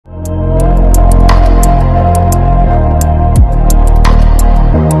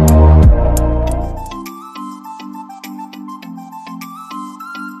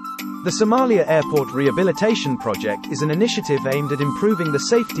The Somalia Airport Rehabilitation Project is an initiative aimed at improving the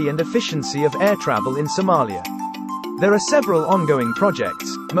safety and efficiency of air travel in Somalia. There are several ongoing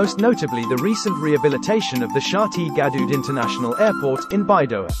projects, most notably the recent rehabilitation of the Shati Gaduud International Airport in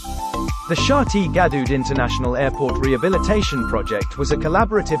Baidoa. The Shati Gaduud International Airport Rehabilitation Project was a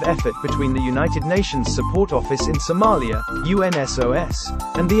collaborative effort between the United Nations Support Office in Somalia,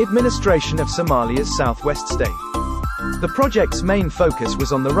 UNSOS, and the administration of Somalia's southwest state. The project's main focus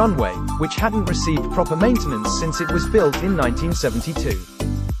was on the runway, which hadn't received proper maintenance since it was built in 1972.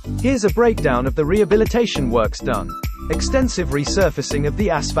 Here's a breakdown of the rehabilitation works done. Extensive resurfacing of the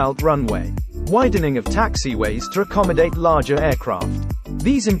asphalt runway. Widening of taxiways to accommodate larger aircraft.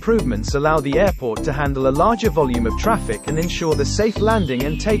 These improvements allow the airport to handle a larger volume of traffic and ensure the safe landing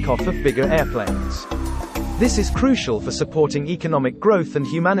and takeoff of bigger airplanes. This is crucial for supporting economic growth and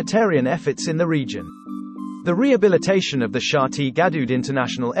humanitarian efforts in the region. The rehabilitation of the Shati Gaduud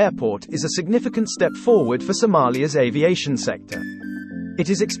International Airport is a significant step forward for Somalia's aviation sector.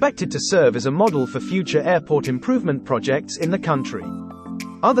 It is expected to serve as a model for future airport improvement projects in the country.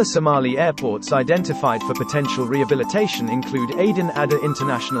 Other Somali airports identified for potential rehabilitation include Aden Adda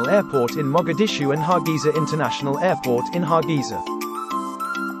International Airport in Mogadishu and Hargeisa International Airport in Hargeisa.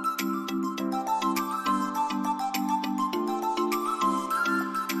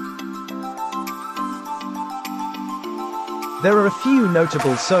 There are a few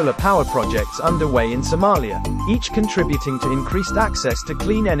notable solar power projects underway in Somalia, each contributing to increased access to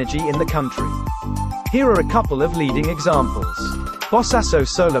clean energy in the country. Here are a couple of leading examples. Bosaso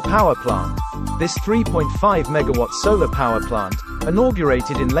Solar Power Plant. This 3.5 megawatt solar power plant,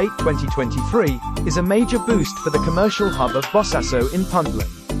 inaugurated in late 2023, is a major boost for the commercial hub of Bosaso in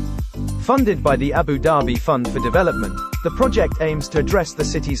Puntland. Funded by the Abu Dhabi Fund for Development, the project aims to address the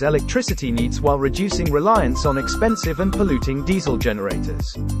city's electricity needs while reducing reliance on expensive and polluting diesel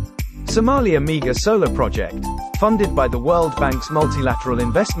generators. Somalia Mega Solar Project. Funded by the World Bank's Multilateral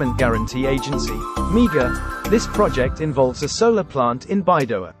Investment Guarantee Agency, MEGA, this project involves a solar plant in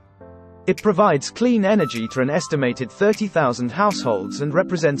Baidoa. It provides clean energy to an estimated 30,000 households and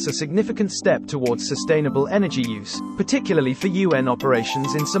represents a significant step towards sustainable energy use, particularly for UN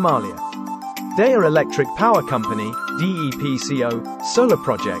operations in Somalia. Dea Electric Power Company, DEPCO, Solar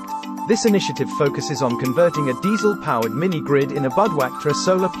Project. This initiative focuses on converting a diesel-powered mini-grid in Budwak to a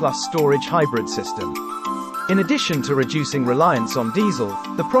solar plus storage hybrid system. In addition to reducing reliance on diesel,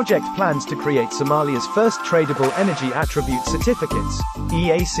 the project plans to create Somalia's first tradable energy attribute certificates,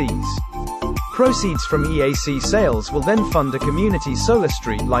 EACs. Proceeds from EAC sales will then fund a community solar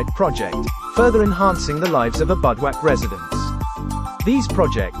street light project, further enhancing the lives of Budwak residents. These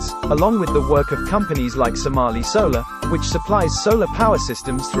projects, along with the work of companies like Somali Solar, which supplies solar power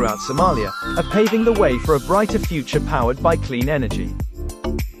systems throughout Somalia, are paving the way for a brighter future powered by clean energy.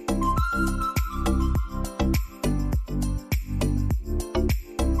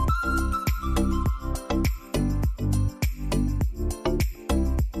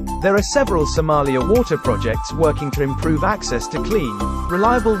 There are several Somalia water projects working to improve access to clean,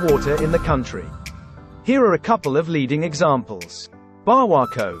 reliable water in the country. Here are a couple of leading examples.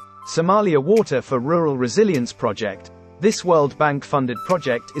 Barwako, Somalia Water for Rural Resilience Project. This World Bank-funded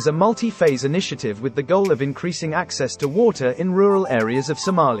project is a multi-phase initiative with the goal of increasing access to water in rural areas of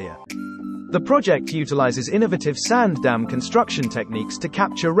Somalia. The project utilizes innovative sand dam construction techniques to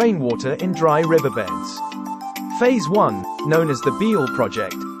capture rainwater in dry riverbeds. Phase 1, known as the Beal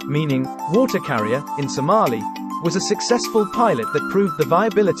project, meaning water carrier in Somali, was a successful pilot that proved the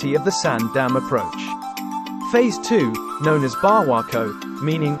viability of the sand dam approach. Phase 2, known as Barwako,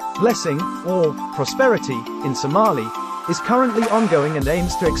 meaning blessing or prosperity in Somali, is currently ongoing and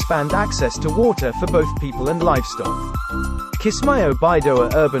aims to expand access to water for both people and livestock. Kismayo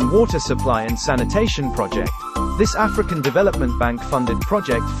Baidoa Urban Water Supply and Sanitation Project. This African Development Bank-funded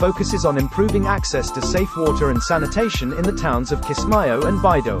project focuses on improving access to safe water and sanitation in the towns of Kismayo and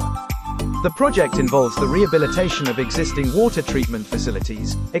Baidoa. The project involves the rehabilitation of existing water treatment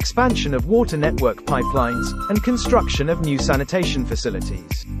facilities, expansion of water network pipelines, and construction of new sanitation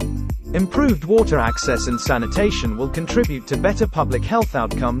facilities. Improved water access and sanitation will contribute to better public health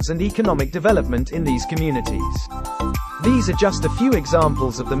outcomes and economic development in these communities. These are just a few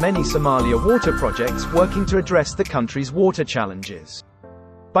examples of the many Somalia water projects working to address the country's water challenges.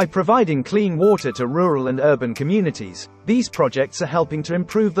 By providing clean water to rural and urban communities, these projects are helping to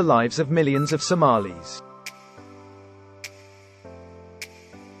improve the lives of millions of Somalis.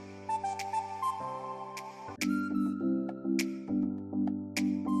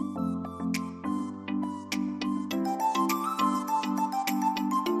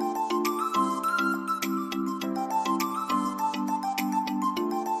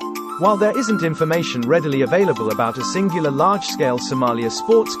 While there isn't information readily available about a singular large-scale Somalia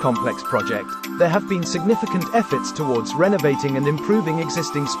sports complex project, there have been significant efforts towards renovating and improving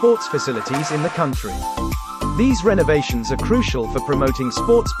existing sports facilities in the country. These renovations are crucial for promoting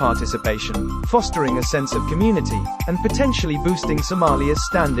sports participation, fostering a sense of community, and potentially boosting Somalia's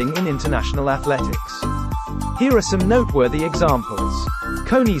standing in international athletics. Here are some noteworthy examples.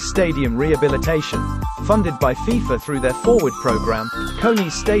 Kony's Stadium rehabilitation. Funded by FIFA through their Forward program,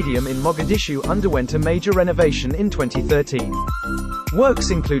 Kony's Stadium in Mogadishu underwent a major renovation in 2013.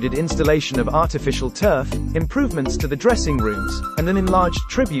 Works included installation of artificial turf, improvements to the dressing rooms, and an enlarged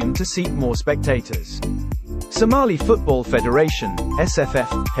tribune to seat more spectators. Somali Football Federation,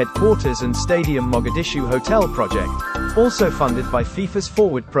 SFF, headquarters and Stadium Mogadishu Hotel project, also funded by FIFA's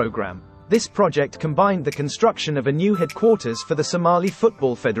Forward program. This project combined the construction of a new headquarters for the Somali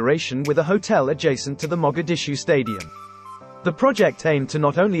Football Federation with a hotel adjacent to the Mogadishu Stadium. The project aimed to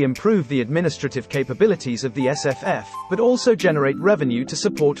not only improve the administrative capabilities of the SFF, but also generate revenue to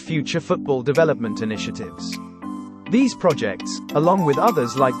support future football development initiatives. These projects, along with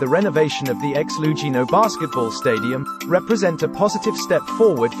others like the renovation of the ex-Lugino basketball stadium, represent a positive step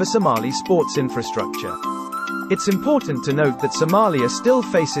forward for Somali sports infrastructure. It's important to note that Somalia still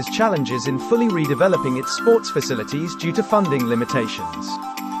faces challenges in fully redeveloping its sports facilities due to funding limitations.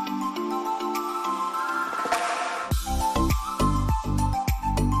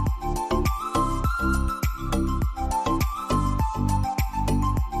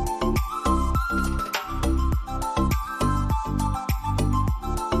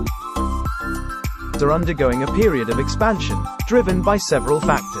 Are undergoing a period of expansion, driven by several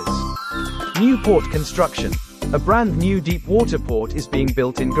factors. New port construction. A brand new deep water port is being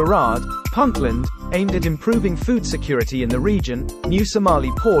built in Garad, Puntland, aimed at improving food security in the region. New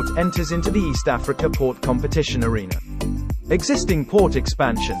Somali port enters into the East Africa port competition arena. Existing port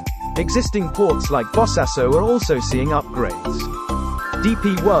expansion. Existing ports like Bosaso are also seeing upgrades.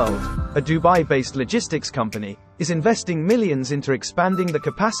 DP World, a Dubai-based logistics company, is investing millions into expanding the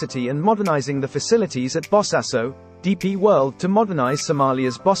capacity and modernizing the facilities at Bosaso. DP World to modernize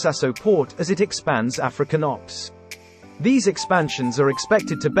Somalia's Bosaso port as it expands African ops. These expansions are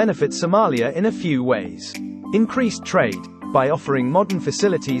expected to benefit Somalia in a few ways. Increased trade. By offering modern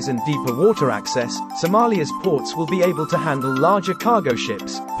facilities and deeper water access, Somalia's ports will be able to handle larger cargo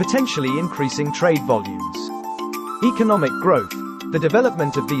ships, potentially increasing trade volumes. Economic growth. The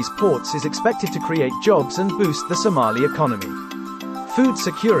development of these ports is expected to create jobs and boost the Somali economy. Food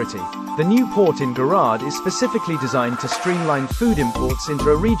security. The new port in Garad is specifically designed to streamline food imports into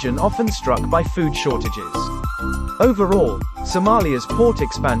a region often struck by food shortages. Overall, Somalia's port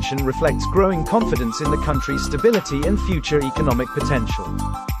expansion reflects growing confidence in the country's stability and future economic potential.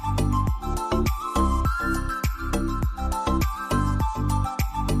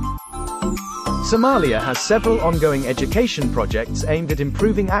 Somalia has several ongoing education projects aimed at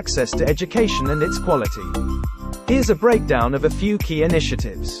improving access to education and its quality. Here's a breakdown of a few key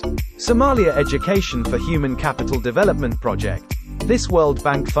initiatives. Somalia Education for Human Capital Development Project. This World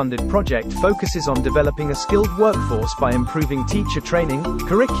Bank-funded project focuses on developing a skilled workforce by improving teacher training,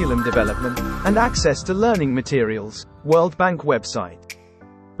 curriculum development, and access to learning materials. World Bank website.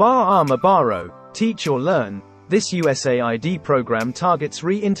 Bar Mabaro, Teach or Learn. This USAID program targets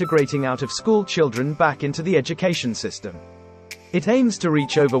reintegrating out-of-school children back into the education system. It aims to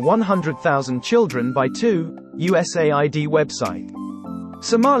reach over 100,000 children by USAID website.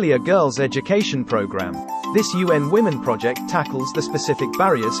 Somalia Girls Education Program. This UN Women project tackles the specific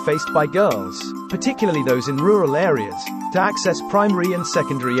barriers faced by girls, particularly those in rural areas, to access primary and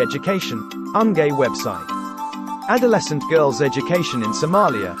secondary education. UNGAY website. Adolescent Girls Education in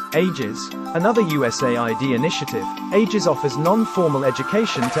Somalia, AGES. Another USAID initiative, AGES offers non-formal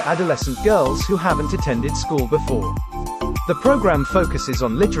education to adolescent girls who haven't attended school before. The program focuses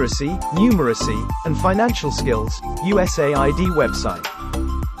on literacy, numeracy, and financial skills. USAID website.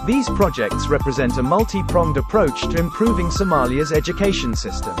 These projects represent a multi-pronged approach to improving Somalia's education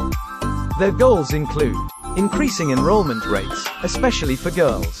system. Their goals include increasing enrollment rates, especially for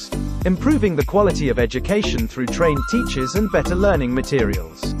girls, improving the quality of education through trained teachers and better learning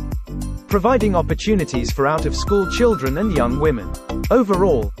materials, providing opportunities for out-of-school children and young women.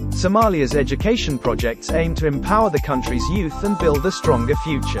 Overall, Somalia's education projects aim to empower the country's youth and build a stronger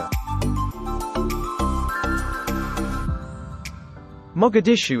future.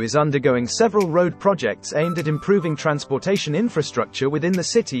 Mogadishu is undergoing several road projects aimed at improving transportation infrastructure within the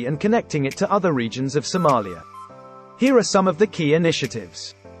city and connecting it to other regions of Somalia. Here are some of the key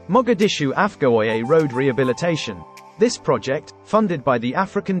initiatives. Mogadishu Afgoye Road Rehabilitation. This project, funded by the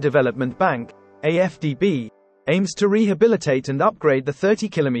African Development Bank, AFDB, aims to rehabilitate and upgrade the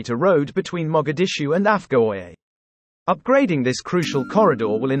 30-kilometer road between Mogadishu and Afgoye. Upgrading this crucial corridor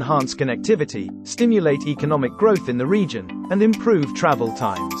will enhance connectivity, stimulate economic growth in the region, and improve travel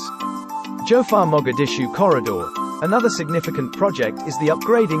times. Jofar-Mogadishu Corridor. Another significant project is the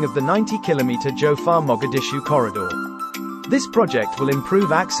upgrading of the 90-kilometer Jofar-Mogadishu Corridor. This project will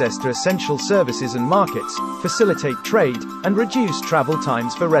improve access to essential services and markets, facilitate trade, and reduce travel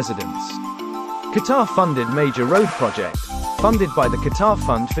times for residents. Qatar-funded major road project. Funded by the Qatar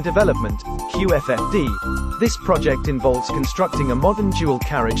Fund for Development, QFFD, this project involves constructing a modern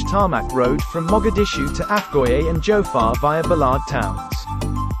dual-carriage tarmac road from Mogadishu to Afgoye and Jofar via Balad towns.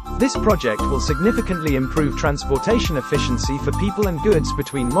 This project will significantly improve transportation efficiency for people and goods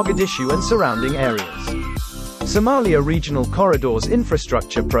between Mogadishu and surrounding areas. Somalia Regional Corridors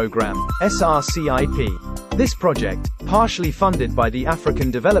Infrastructure Program, SRCIP. This project, partially funded by the African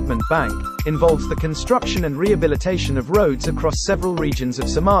Development Bank, involves the construction and rehabilitation of roads across several regions of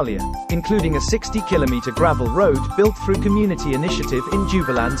Somalia, including a 60-kilometer gravel road built through community initiative in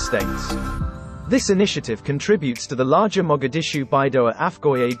Jubaland states. This initiative contributes to the larger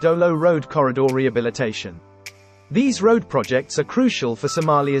Mogadishu-Baidoa-Afgoye Dolo Road Corridor rehabilitation. These road projects are crucial for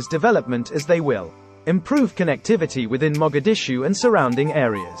Somalia's development as they will improve connectivity within Mogadishu and surrounding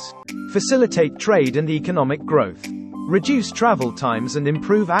areas, facilitate trade and economic growth, reduce travel times and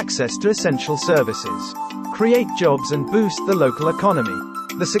improve access to essential services, create jobs and boost the local economy.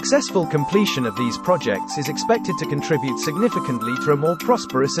 The successful completion of these projects is expected to contribute significantly to a more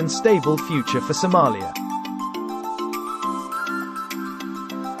prosperous and stable future for Somalia.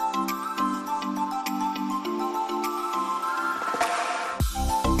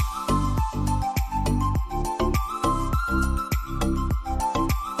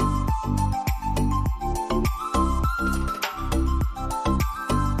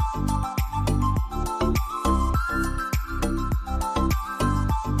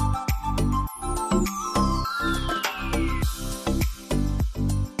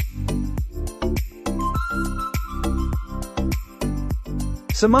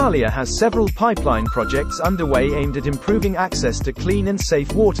 Somalia has several pipeline projects underway aimed at improving access to clean and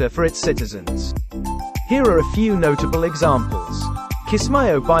safe water for its citizens. Here are a few notable examples.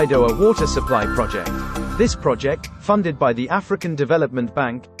 Kismayo Baidoa Water Supply Project. This project, funded by the African Development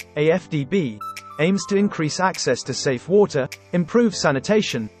Bank, AFDB, aims to increase access to safe water, improve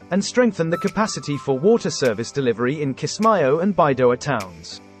sanitation, and strengthen the capacity for water service delivery in Kismayo and Baidoa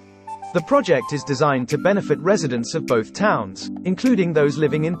towns. The project is designed to benefit residents of both towns, including those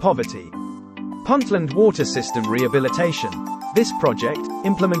living in poverty. Puntland Water System Rehabilitation. This project,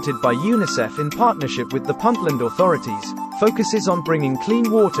 implemented by UNICEF in partnership with the Puntland authorities, focuses on bringing clean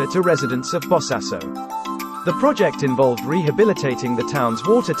water to residents of Bosaso. The project involved rehabilitating the town's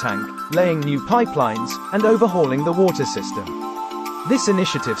water tank, laying new pipelines, and overhauling the water system. This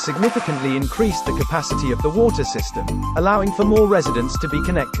initiative significantly increased the capacity of the water system, allowing for more residents to be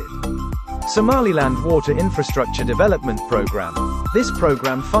connected. Somaliland Water Infrastructure Development Program. This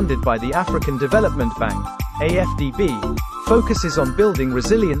program, funded by the African Development Bank, AFDB, focuses on building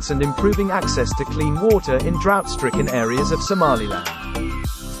resilience and improving access to clean water in drought-stricken areas of Somaliland.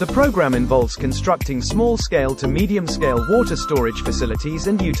 The program involves constructing small-scale to medium-scale water storage facilities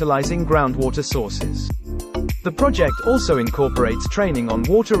and utilizing groundwater sources. The project also incorporates training on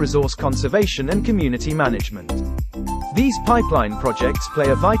water resource conservation and community management. These pipeline projects play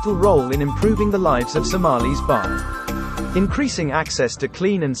a vital role in improving the lives of Somalis by increasing access to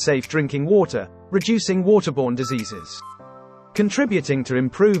clean and safe drinking water, reducing waterborne diseases, contributing to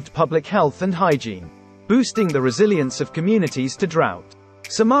improved public health and hygiene, boosting the resilience of communities to drought.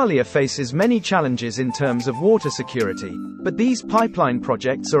 Somalia faces many challenges in terms of water security, but these pipeline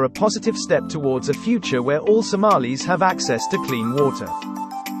projects are a positive step towards a future where all Somalis have access to clean water.